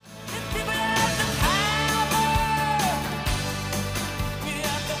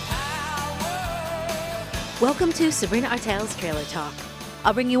Welcome to Sabrina Artel's Trailer Talk.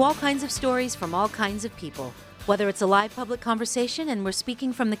 I'll bring you all kinds of stories from all kinds of people. Whether it's a live public conversation and we're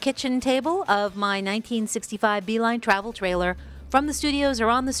speaking from the kitchen table of my 1965 Beeline travel trailer, from the studios or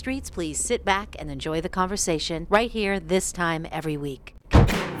on the streets, please sit back and enjoy the conversation right here this time every week.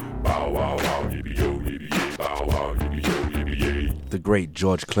 The great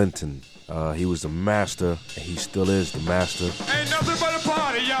George Clinton. He was the master, and he still is the master. Ain't nothing but a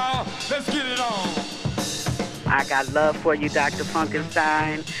party, y'all. Let's get it on. I got love for you, Dr.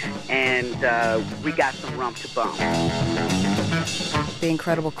 Funkenstein, and we got some rump to bump. The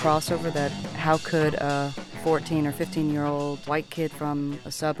incredible crossover that how could a 14 or 15-year-old white kid from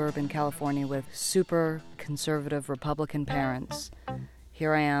a suburb in California with super conservative Republican parents,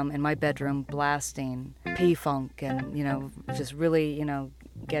 here I am in my bedroom blasting P-Funk and, just really,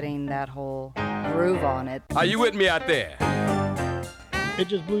 getting that whole groove on it. Are you with me out there? It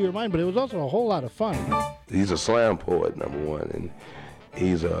just blew your mind, but it was also a whole lot of fun. He's a slam poet, number one, and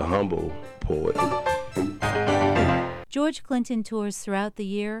he's a humble poet. George Clinton tours throughout the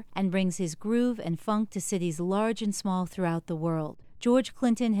year and brings his groove and funk to cities large and small throughout the world. George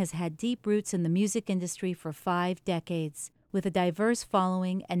Clinton has had deep roots in the music industry for 5 decades, with a diverse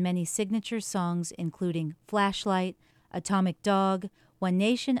following and many signature songs including Flashlight, Atomic Dog, One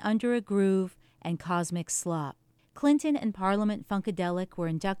Nation Under a Groove, and Cosmic Slop. Clinton and Parliament Funkadelic were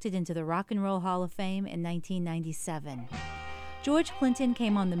inducted into the Rock and Roll Hall of Fame in 1997. George Clinton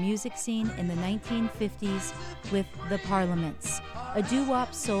came on the music scene in the 1950s with The Parliaments, a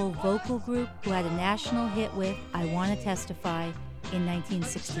doo-wop soul vocal group who had a national hit with I Wanna Testify in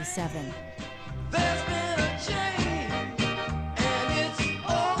 1967. There's been a change, and it's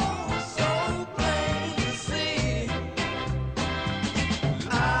oh so plain to see.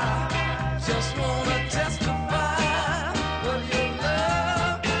 I just wanna testify what your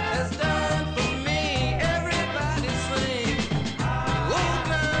love has done for me. Everybody sing, oh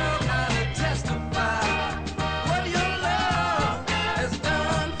girl, gotta testify what your love has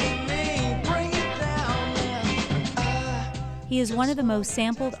done for me. Bring it down now. He is one of the most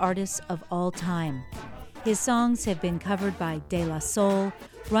sampled artists of all time. His songs have been covered by De La Soul,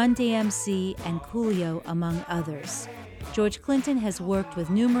 Run DMC, and Coolio, among others. George Clinton has worked with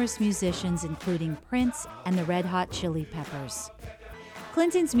numerous musicians, including Prince and the Red Hot Chili Peppers.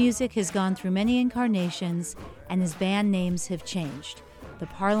 Clinton's music has gone through many incarnations, and his band names have changed. The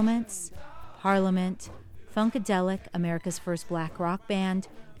Parliaments, Parliament, Funkadelic, America's first black rock band,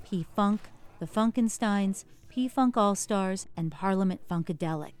 P-Funk, the Funkensteins, P-Funk All-Stars, and Parliament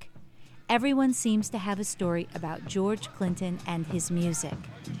Funkadelic. Everyone seems to have a story about George Clinton and his music.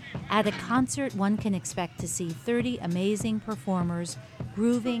 At a concert, one can expect to see 30 amazing performers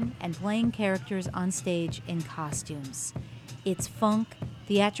grooving and playing characters on stage in costumes. It's funk,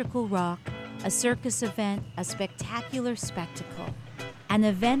 theatrical rock, a circus event, a spectacular spectacle. An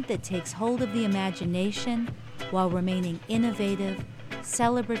event that takes hold of the imagination while remaining innovative,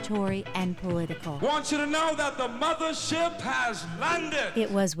 celebratory, and political. Want you to know that the mothership has landed. It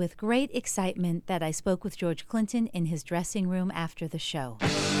was with great excitement that I spoke with George Clinton in his dressing room after the show.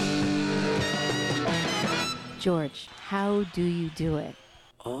 George, how do you do it?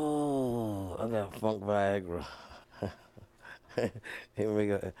 Oh, I got funk Viagra. He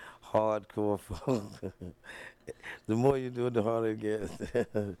make a hardcore funk. The more you do it, the harder it gets.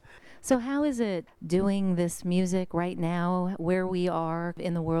 So how is it doing this music right now, where we are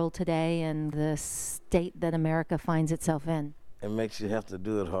in the world today and the state that America finds itself in? It makes you have to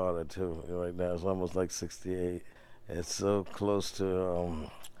do it harder, too. Right now, it's almost like 68. It's so close to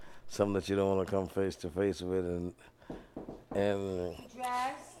something that you don't want to come face to face with. And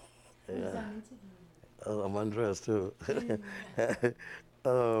Dress. Yeah. I'm undressed, too. It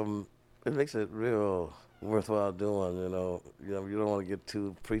makes it real worthwhile doing, you don't want to get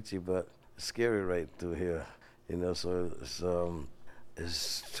too preachy, but it's scary right through here, so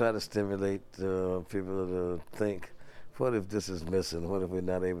it's try to stimulate people to think, what if this is missing? What if we're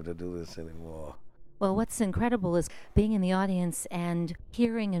not able to do this anymore? Well, what's incredible is being in the audience and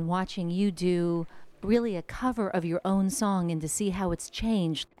hearing and watching you do really a cover of your own song, and to see how it's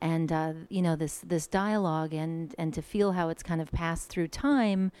changed, and this dialogue, and to feel how it's kind of passed through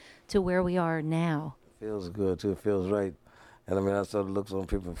time to where we are now. Feels good too. It feels right, and I saw the looks on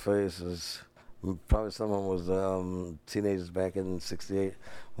people's faces. Probably some of them was teenagers back in '68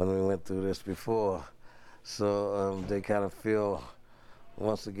 when we went through this before, so they kind of feel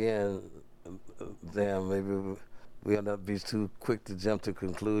once again, damn, maybe we ought not be too quick to jump to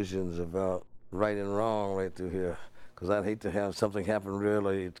conclusions about right and wrong right through here, because I'd hate to have something happen,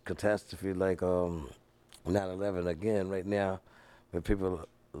 really catastrophe like 9/11 again right now, where people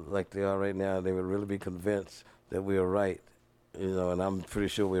like they are right now, they would really be convinced that we are right, and I'm pretty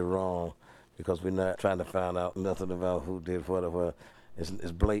sure we're wrong because we're not trying to find out nothing about who did what or what. It's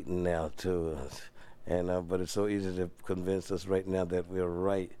blatant now to us. But it's so easy to convince us right now that we're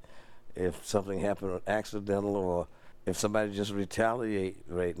right if something happened accidental or if somebody just retaliate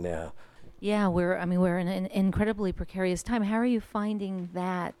right now. Yeah, we're in an incredibly precarious time. How are you finding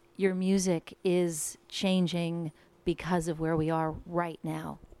that your music is changing because of where we are right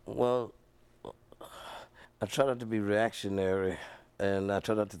now? Well, I try not to be reactionary, and I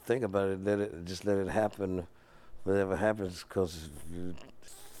try not to think about it. Just let it happen, whatever happens. Because if you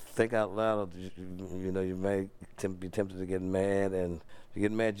think out loud, you may be tempted to get mad, and if you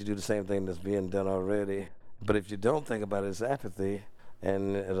get mad, you do the same thing that's being done already. But if you don't think about it, it's apathy,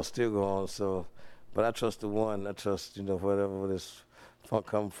 and it'll still go on. So, but I trust the one. I trust whatever this funk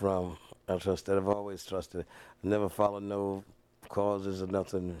come from. I trust that. I've always trusted. I never followed no causes or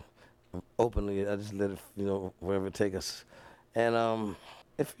nothing openly. I just let it, wherever it take us, and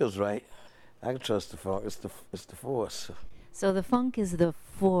it feels right. I can trust the funk. It's the force. So the funk is the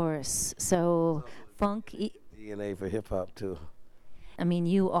force. So funk. DNA for hip hop too. I mean,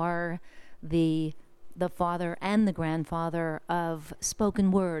 you are the father and the grandfather of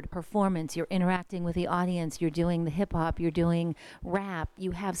spoken word performance. You're interacting with the audience. You're doing the hip hop. You're doing rap.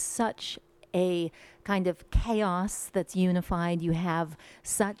 You have such a kind of chaos that's unified. You have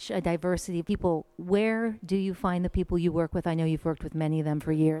such a diversity of people. Where do you find the people you work with? I know you've worked with many of them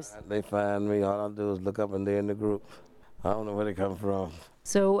for years. They find me. All I do is look up and they're in the group. I don't know where they come from.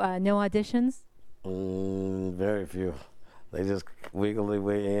 So no auditions? Very few. They just wiggle their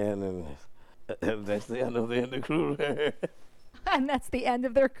way in, and that's the end of the group. And that's the end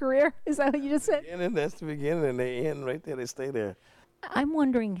of their career? Is that what you just said? And that's the beginning, and they end right there. They stay there. I'm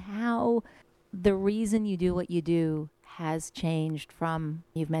wondering how the reason you do what you do has changed from,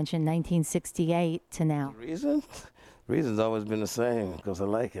 you've mentioned 1968 to now. The reason? Reason's always been the same, because I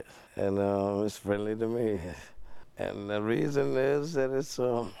like it. And it's friendly to me. And the reason is that it's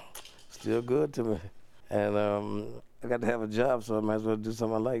still good to me. And I got to have a job, so I might as well do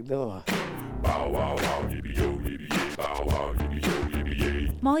something I like doing.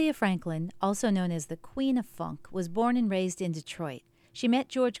 Malia Franklin, also known as the Queen of Funk, was born and raised in Detroit. She met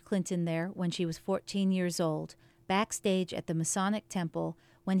George Clinton there when she was 14 years old, backstage at the Masonic Temple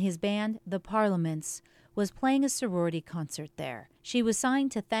when his band, The Parliaments, was playing a sorority concert there. She was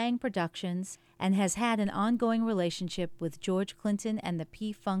signed to Thang Productions and has had an ongoing relationship with George Clinton and the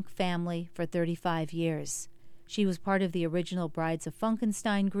P-Funk family for 35 years. She was part of the original Brides of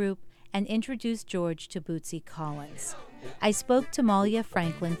Funkenstein group and introduced George to Bootsy Collins. I spoke to Malia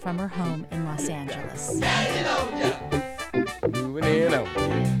Franklin from her home in Los Angeles.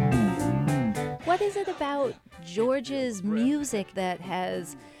 What is it about George's music that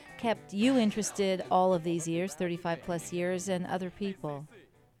has kept you interested all of these years, 35 plus years, and other people?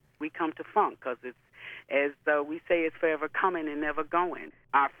 We come to funk because it's, as we say, it's forever coming and never going.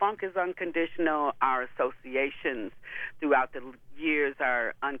 Our funk is unconditional. Our associations throughout the years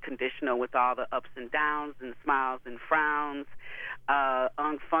are unconditional with all the ups and downs and smiles and frowns,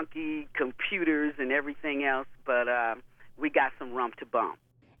 unfunky computers and everything else, but we got some rump to bump.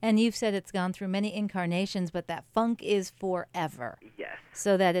 And you've said it's gone through many incarnations, but that funk is forever. Yes.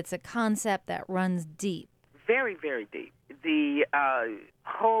 So that it's a concept that runs deep. Very, very deep. The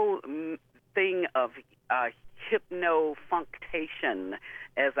whole thing of hypno-funktation,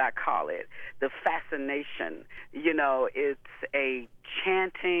 as I call it, the fascination, it's a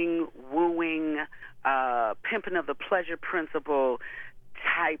chanting, wooing, pimping of the pleasure principle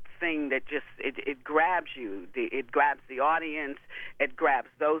type thing that just, it grabs you. It grabs the audience. It grabs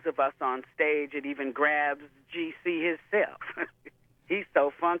those of us on stage. It even grabs GC himself. He's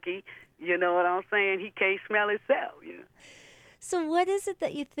so funky, you know what I'm saying? He can't smell himself. So what is it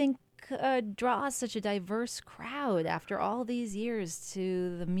that you think draws such a diverse crowd after all these years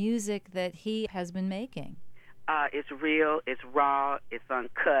to the music that he has been making? It's real, it's raw, it's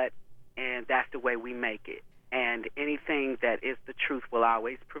uncut, and that's the way we make it. And anything that is the truth will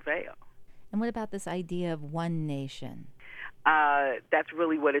always prevail. And what about this idea of one nation? That's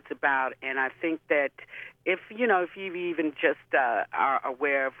really what it's about. And I think that if you even just are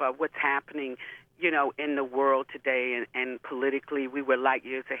aware of what's happening, in the world today and politically, we were light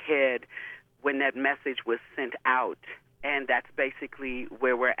years ahead when that message was sent out. And that's basically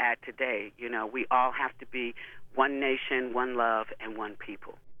where we're at today. We all have to be one nation, one love, and one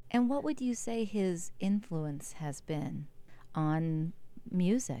people. And what would you say his influence has been on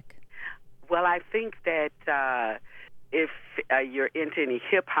music? Well, I think that if you're into any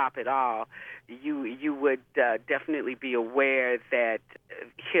hip hop at all, you would definitely be aware that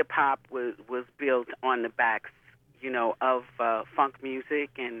hip hop was built on the backs, of funk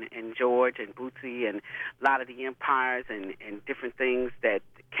music and George and Bootsy and a lot of the empires and different things that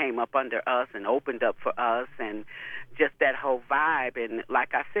came up under us and opened up for us, and just that whole vibe. And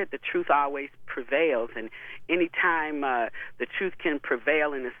like I said, the truth always prevails, and anytime the truth can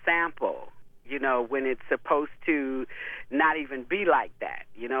prevail in a sample, when it's supposed to not even be like that.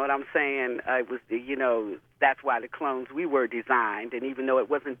 You know what I'm saying? It was, that's why the clones we were designed, and even though it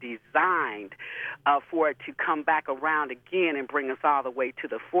wasn't designed for it to come back around again and bring us all the way to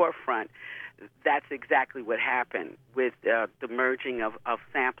the forefront, that's exactly what happened with the merging of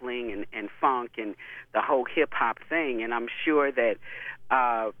sampling and funk and the whole hip-hop thing. And I'm sure that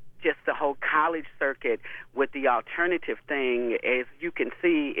just the whole college circuit with the alternative thing, as you can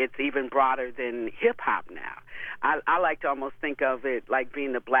see, it's even broader than hip-hop now. I like to almost think of it like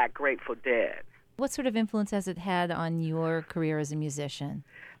being the Black Grateful Dead. What sort of influence has it had on your career as a musician?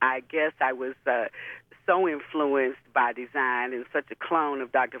 I guess I was so influenced by design and such a clone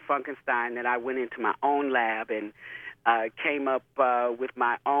of Dr. Funkenstein that I went into my own lab and came up with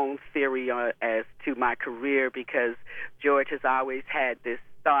my own theory as to my career, because George has always had this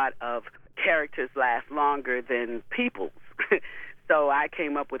thought of characters last longer than people's. So I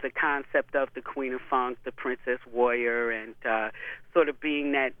came up with the concept of the Queen of Funk, the Princess Warrior, and sort of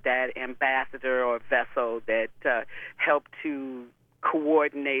being that ambassador or vessel that helped to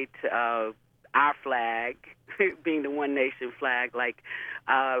coordinate our flag, being the One Nation flag, like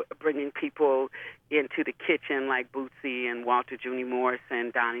bringing people into the kitchen like Bootsy and Walter Junior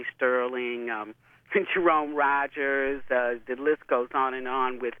Morrison, Donnie Sterling, Jerome Rogers. The list goes on and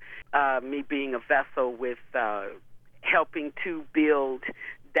on, with me being a vessel with helping to build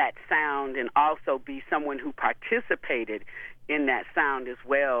that sound and also be someone who participated in that sound as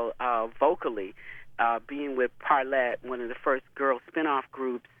well, vocally, being with Parlette, one of the first girl spin-off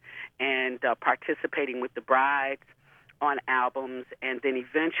groups, and participating with the Brides on albums, and then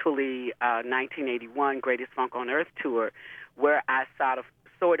eventually 1981 Greatest Funk on Earth tour, where I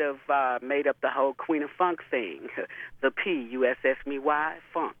sort of made up the whole Queen of Funk thing, the P, U-S-S-M-Y,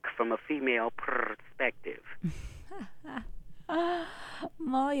 funk, from a female perspective.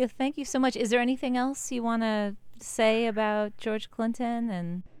 Malia, thank you so much. Is there anything else you want to say about George Clinton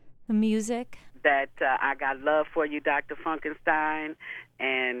and the music? That I got love for you, Dr. Funkenstein,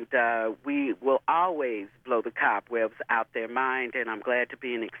 and we will always blow the cobwebs out their mind, and I'm glad to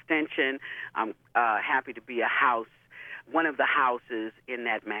be an extension. I'm happy to be one of the houses in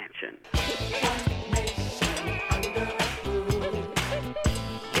that mansion.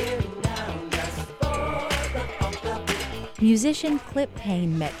 Musician Clip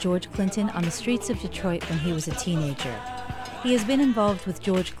Payne met George Clinton on the streets of Detroit when he was a teenager. He has been involved with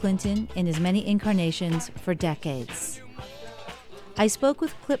George Clinton in his many incarnations for decades. I spoke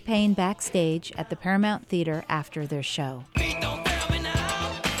with Clip Payne backstage at the Paramount Theater after their show.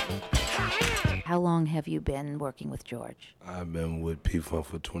 How long have you been working with George? I've been with P-Funk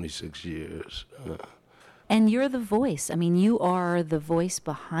for 26 years. And you're the voice. I mean, you are the voice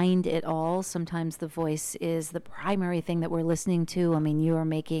behind it all. Sometimes the voice is the primary thing that we're listening to. I mean, you are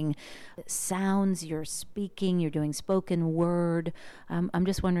making sounds, you're speaking, you're doing spoken word. I'm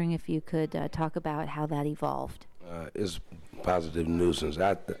just wondering if you could talk about how that evolved. It's positive nuisance.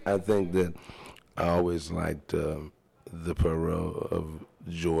 I think that I always liked the parole of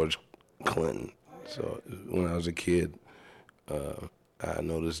George Clinton. So when I was a kid, I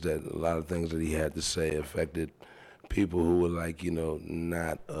noticed that a lot of things that he had to say affected people who were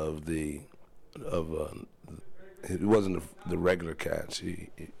not he wasn't the regular cats. He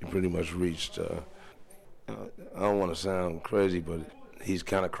pretty much reached, I don't want to sound crazy, but he's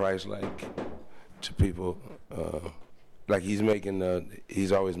kind of Christ-like to people. Like he's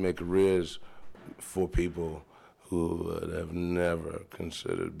always made careers for people who would have never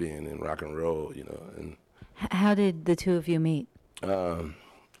considered being in rock and roll, And How did the two of you meet?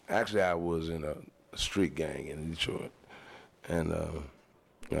 Actually, I was in a street gang in Detroit, and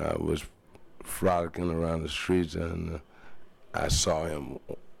I was frolicking around the streets, and I saw him.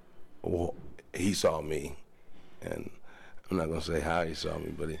 He saw me, and I'm not gonna say how he saw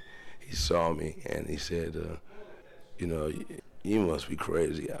me, but he saw me, and he said, you must be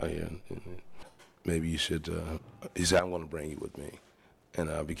crazy out here. Maybe you should. He said, I'm gonna bring you with me, and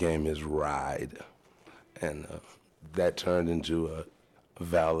I became his ride, and that turned into a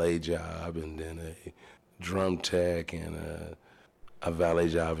valet job, and then a drum tech, and a valet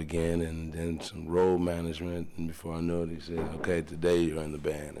job again, and then some road management. And before I knew it, he said, okay, today you're in the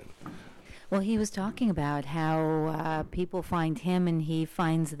band. Well, he was talking about how people find him and he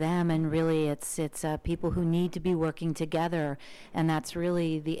finds them, and really it's people who need to be working together, and that's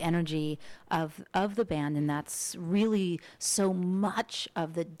really the energy of the band, and that's really so much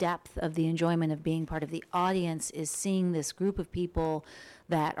of the depth of the enjoyment of being part of the audience is seeing this group of people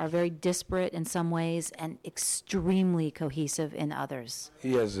that are very disparate in some ways and extremely cohesive in others.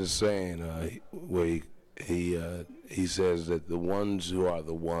 He has this saying where he says that the ones who are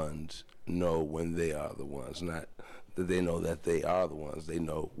the ones know when they are the ones, not that they know that they are the ones. They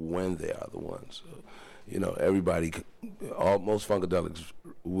know when they are the ones. So, you know, everybody, most Funkadelics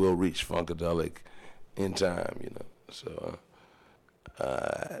will reach Funkadelic in time. You know, so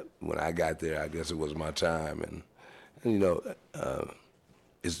when I got there, I guess it was my time, and you know,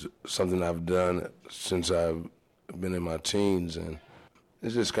 it's something I've done since I've been in my teens, and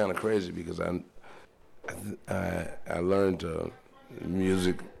it's just kind of crazy because I learned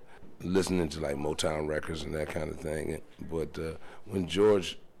music listening to like Motown records and that kind of thing. But when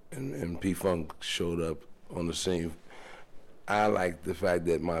George and P-Funk showed up on the scene, I liked the fact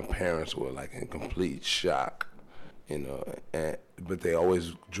that my parents were like in complete shock, you know, but they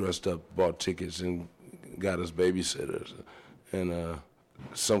always dressed up, bought tickets, and got us babysitters. And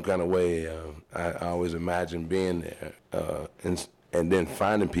some kind of way, I always imagined being there. And then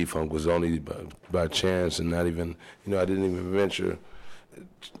finding P-Funk was only by chance, and not even, you know, I didn't even venture.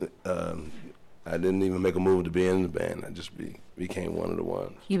 I didn't even make a move to be in the band. I just became one of the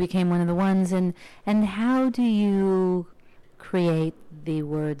ones. You became one of the ones, and how do you create the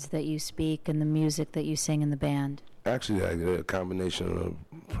words that you speak and the music that you sing in the band? Actually, I get a combination of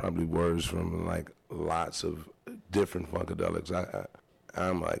probably words from like lots of different Funkadelics.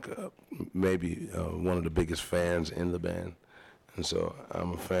 I'm like maybe one of the biggest fans in the band, and so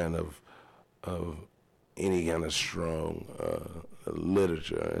I'm a fan of any kind of strong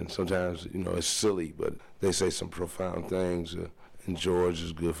literature. And sometimes, you know, it's silly, but they say some profound things, and George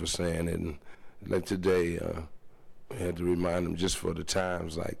is good for saying it. And like today, we had to remind him just for the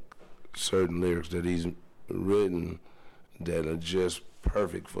times, like certain lyrics that he's written that are just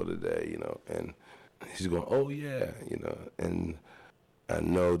perfect for the day, you know. And he's going, oh yeah, you know. And I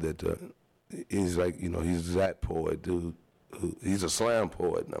know that he's like, you know, he's that poet, dude. He's a slam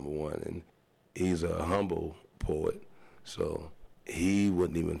poet, number one, and he's a humble poet. So he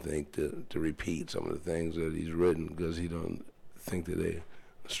wouldn't even think to repeat some of the things that he's written because he don't think that they're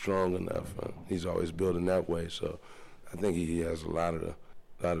strong enough. He's always building that way. So I think he has a lot of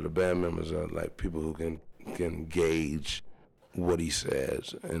the band members are like people who can gauge what he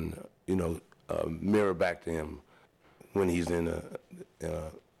says and, you know, mirror back to him when he's in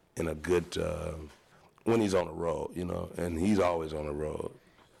a good when he's on the road, you know, and he's always on the road.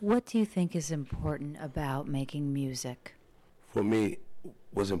 What do you think is important about making music? For me,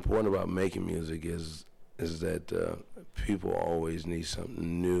 what's important about making music is that people always need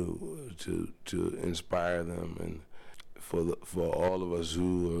something new to inspire them, and for all of us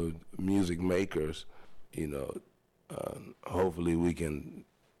who are music makers, you know, hopefully we can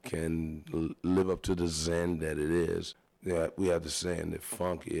live up to the zen that it is. Yeah, we have the saying that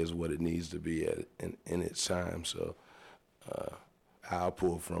funk is what it needs to be in its time. So I'll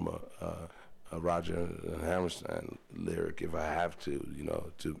pull from a Roger Hammerstein lyric if I have to, you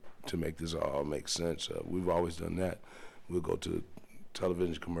know, to make this all make sense. We've always done that. We'll go to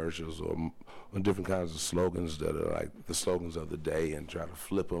television commercials or different kinds of slogans that are like the slogans of the day and try to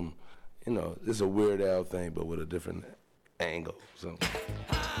flip them. You know, it's a Weird Al thing, but with a different angle. So.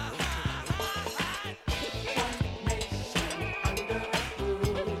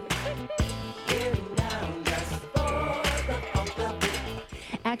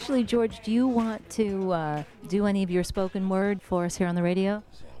 Actually, George, do you want to do any of your spoken word for us here on the radio?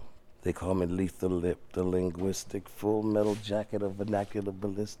 They call me Lethal Lip, the linguistic, full metal jacket of vernacular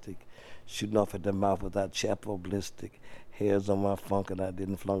ballistic, shooting off at the mouth without chap or ballistic. Hairs on my funk and I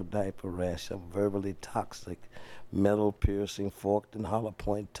didn't flunk diaper rash. I'm verbally toxic, metal piercing, forked and hollow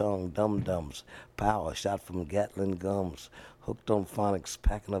point tongue, dum-dums, power shot from Gatling gums, hooked on phonics,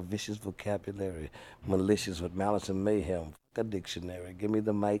 packing a vicious vocabulary, malicious with malice and mayhem. A dictionary. Give me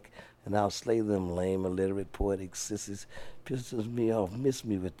the mic and I'll slay them lame, illiterate, poetic sissies. Pisses me off. Miss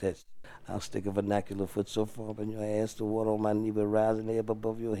me with that. I'll stick a vernacular foot so far up in your ass the water on my knee will rise and up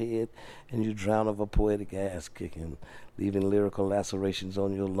above your head and you drown of a poetic ass kicking, leaving lyrical lacerations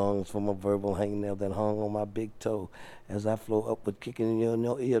on your lungs from a verbal hangnail that hung on my big toe as I flow upward kicking in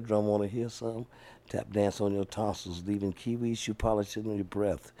your eardrum. Wanna hear some? Tap dance on your tonsils, leaving kiwi shoe polish in your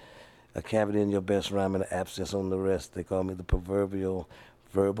breath. A cavity in your best rhyme and an abscess on the rest. They call me the proverbial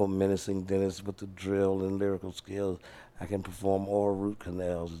verbal menacing dentist with the drill and lyrical skills. I can perform oral root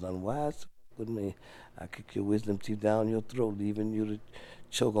canals. It's unwise to with me. I kick your wisdom teeth down your throat, leaving you to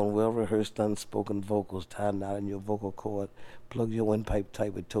choke on well-rehearsed, unspoken vocals, tie knot in your vocal cord, plug your windpipe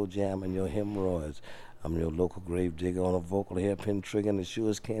tight with toe jam and your hemorrhoids. I'm your local grave digger on a vocal hairpin trigger, and the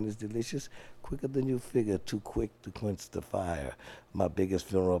surest candy's delicious, quicker than you figure, too quick to quench the fire. My biggest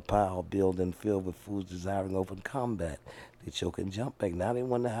funeral pile, built and filled with fools desiring open combat. They choke and jump back. Now they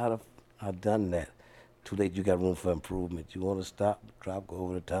wonder how I done that. Too late, you got room for improvement. You want to stop, drop, go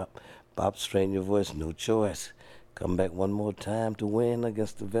over the top. Bob, strain your voice, no choice. Come back one more time to win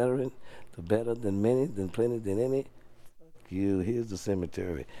against the veteran, the better than many, than plenty, than any. Fuck you, here's the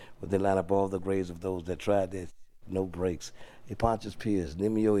cemetery, where they line up all the graves of those that tried this. No breaks. Hey, Pontius Pierce,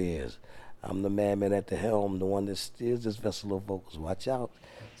 lend me your ears. I'm the madman at the helm, the one that steers this vessel of vocals. Watch out,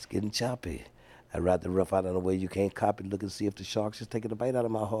 it's getting choppy. I ride the rough out in a way you can't copy. Look and see if the sharks is taking a bite out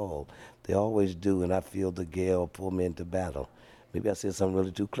of my hull. They always do, and I feel the gale pull me into battle. Maybe I said something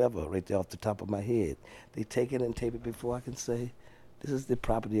really too clever right there off the top of my head. They take it and tape it before I can say, this is the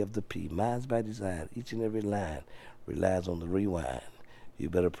property of the P. Mine's by design. Each and every line relies on the rewind. You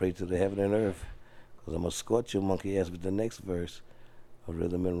better pray to the heaven and earth, because I'm going to scorch your monkey ass with the next verse of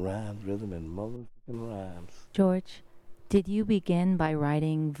rhythm and rhymes, rhythm and motherfucking rhymes. George, did you begin by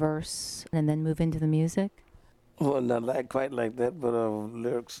writing verse and then move into the music? Well, not like quite like that, but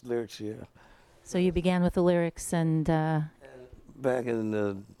lyrics, yeah. So you began with the lyrics and Back in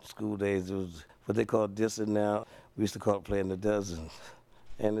the school days, it was what they call dissing now. We used to call it playing the dozens.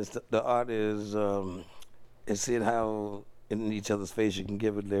 And it's the art is seeing how in each other's face you can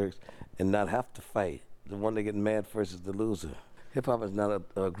give it lyrics and not have to fight. The one that gets mad first is the loser. Hip-hop is not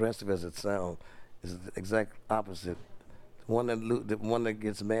aggressive as it sounds. It's the exact opposite. The one that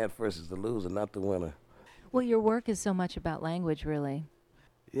gets mad first is the loser, not the winner. well, your work is so much about language, really.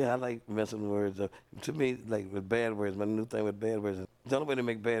 Yeah, I like messing words up. To me, like with bad words, my new thing with bad words, the only way to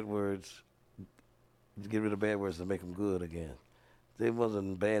make bad words, to get rid of bad words, is to make them good again. They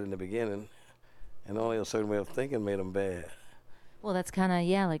wasn't bad in the beginning, and only a certain way of thinking made them bad. Well, that's kind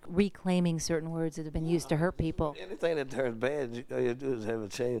of, like reclaiming certain words that have been used to hurt people. Anything that turns bad, all you do is have a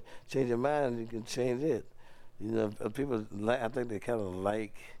change your mind, you can change it. You know, people, I think they kind of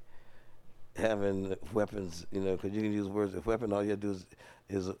like having weapons, because you can use words as weapon. All you have to do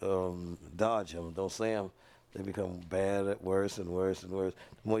is dodge them. Don't say them. They become bad, worse and worse and worse.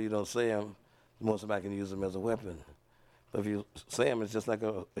 The more you don't say them, the more somebody can use them as a weapon. But if you say them, it's just like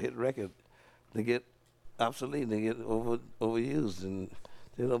a hit record. They get obsolete, they get overused, and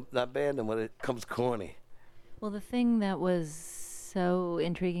they're not bad no more. It comes corny. Well, the thing that was so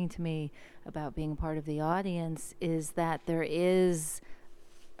intriguing to me about being part of the audience is that there is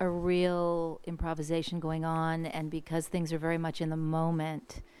a real improvisation going on, and because things are very much in the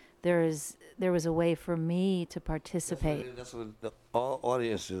moment, there was a way for me to participate. That's what all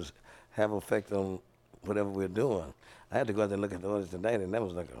audiences have effect on whatever we're doing. I had to go out there and look at the audience tonight, and that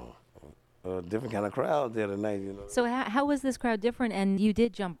was like a different kind of crowd there tonight. So how was this crowd different? And you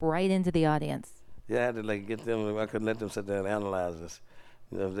did jump right into the audience. Yeah, I had to get them. I couldn't let them sit there and analyze us.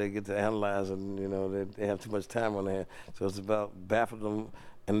 If they get to analyze, and they have too much time on their hands. So it's about baffle them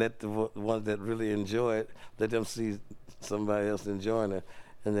and let the ones that really enjoy it, let them see somebody else enjoying it,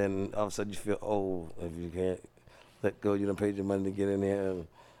 and then all of a sudden you feel old if you can't let go. You done paid your money to get in there,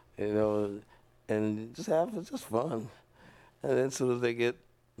 and just have it's just fun. And then as soon as they get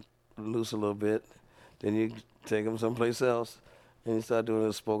loose a little bit, then you take them someplace else, and you start doing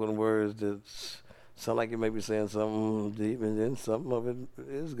the spoken words that sound like you may be saying something deep, and then some of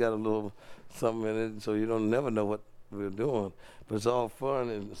it's got a little something in it, so you don't never know what we're doing. But it's all fun,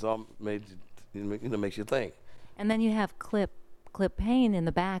 and it's all makes you think. And then you have Clip Payne in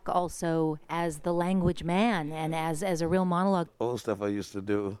the back also as the language man and as a real monologue. Old stuff I used to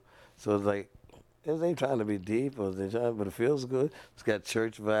do, so it's like, is they trying to be deep, or they trying, but it feels good. It's got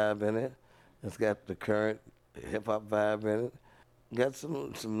church vibe in it. It's got the current hip hop vibe in it. Got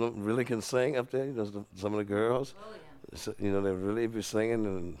some really can sing up there. Some of the girls. Oh yeah. So, they really be singing.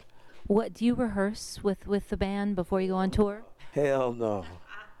 And what do you rehearse with the band before you go on tour? Hell no.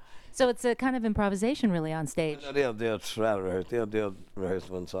 So it's a kind of improvisation, really, on stage. No, they'll try to rehearse. They'll rehearse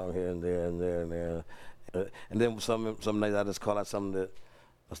one song here and there and there and there, and then some nights I just call out something that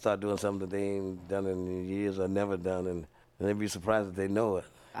I start doing something that they ain't done in years or never done, and they'd be surprised if they know it.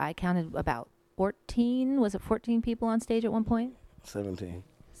 I counted about 14. Was it 14 people on stage at one point? 17.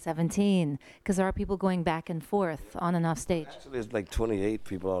 17, because there are people going back and forth on and off stage. Actually, it's like 28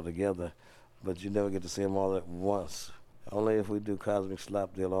 people altogether, but you never get to see them all at once. Only if we do Cosmic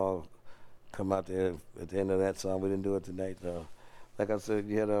Slop, they'll all come out there at the end of that song. We didn't do it tonight, though. Like I said,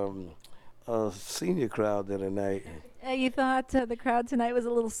 you had senior crowd the other night. You thought the crowd tonight was a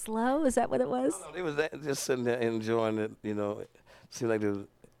little slow? Is that what it was? No, they was just sitting there enjoying it, you know. It seemed like they was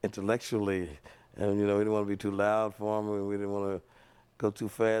intellectually, and, you know, we didn't want to be too loud for them, and we didn't want to go too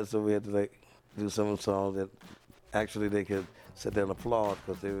fast, so we had to, like, do some songs that actually they could sit there and applaud,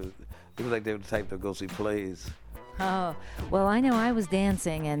 because it was like they were the type to go see plays. Oh, well, I know I was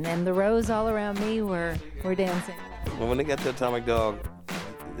dancing, and the rows all around me were dancing. Well, when they got to Atomic Dog,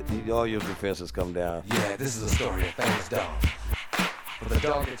 all your defenses come down. Yeah, this is a story of famous dog. For the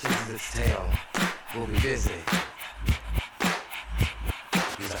dog that chases its tail will be busy.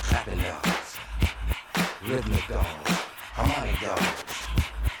 These are clapping dogs, rhythmic dogs, harmonic dogs,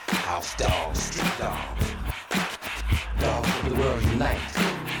 house dogs, street dogs, dogs of the world unite,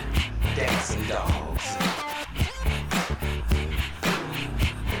 dancing dogs.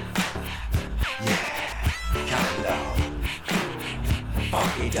 Yeah, counting dogs,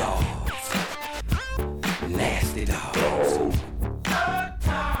 funky dogs, nasty dogs.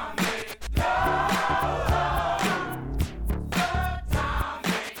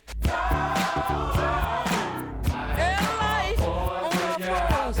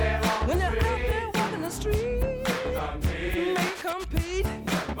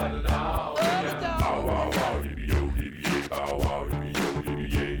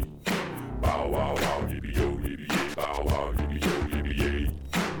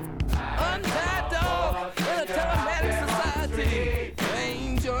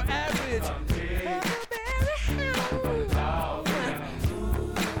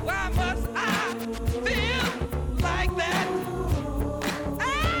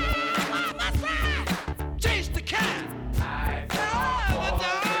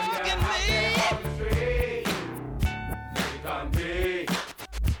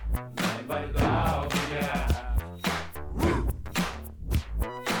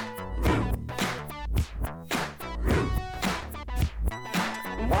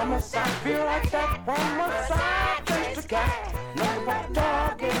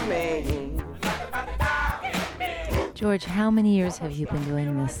 George, how many years have you been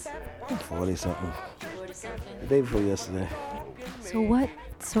doing this? 40-something. The day before yesterday. So what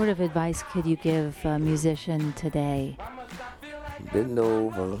sort of advice could you give a musician today? Bend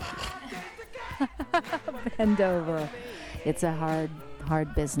over. Bend over. It's a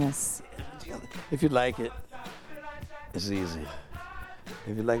hard business. If you like it, it's easy.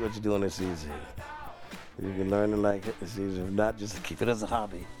 If you like what you're doing, it's easy. If you can learn to like it, it's easy. If not, just keep it as a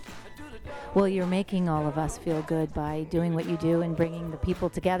hobby. Well, you're making all of us feel good by doing what you do and bringing the people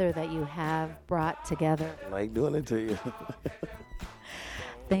together that you have brought together. I like doing it to you.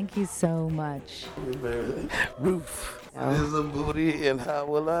 Thank you so much. Roof. There's a booty, and how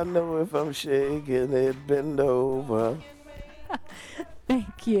will I know if I'm shaking it? Bend over.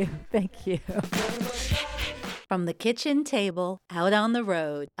 Thank you. Thank you. From the kitchen table out on the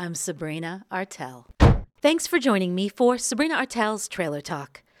road, I'm Sabrina Artel. Thanks for joining me for Sabrina Artel's Trailer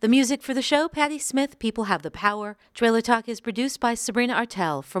Talk. The music for the show, Patti Smith, People Have the Power. Trailer Talk is produced by Sabrina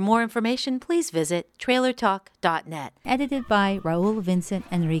Artel. For more information, please visit trailertalk.net. Edited by Raul Vincent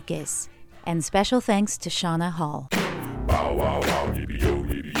Enriquez. And special thanks to Shauna Hall.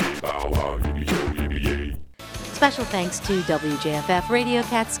 Special thanks to WJFF Radio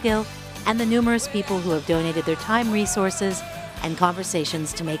Catskill and the numerous people who have donated their time, resources, and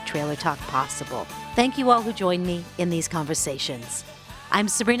conversations to make Trailer Talk possible. Thank you all who joined me in these conversations. I'm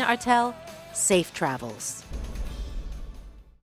Sabrina Artel. Safe travels.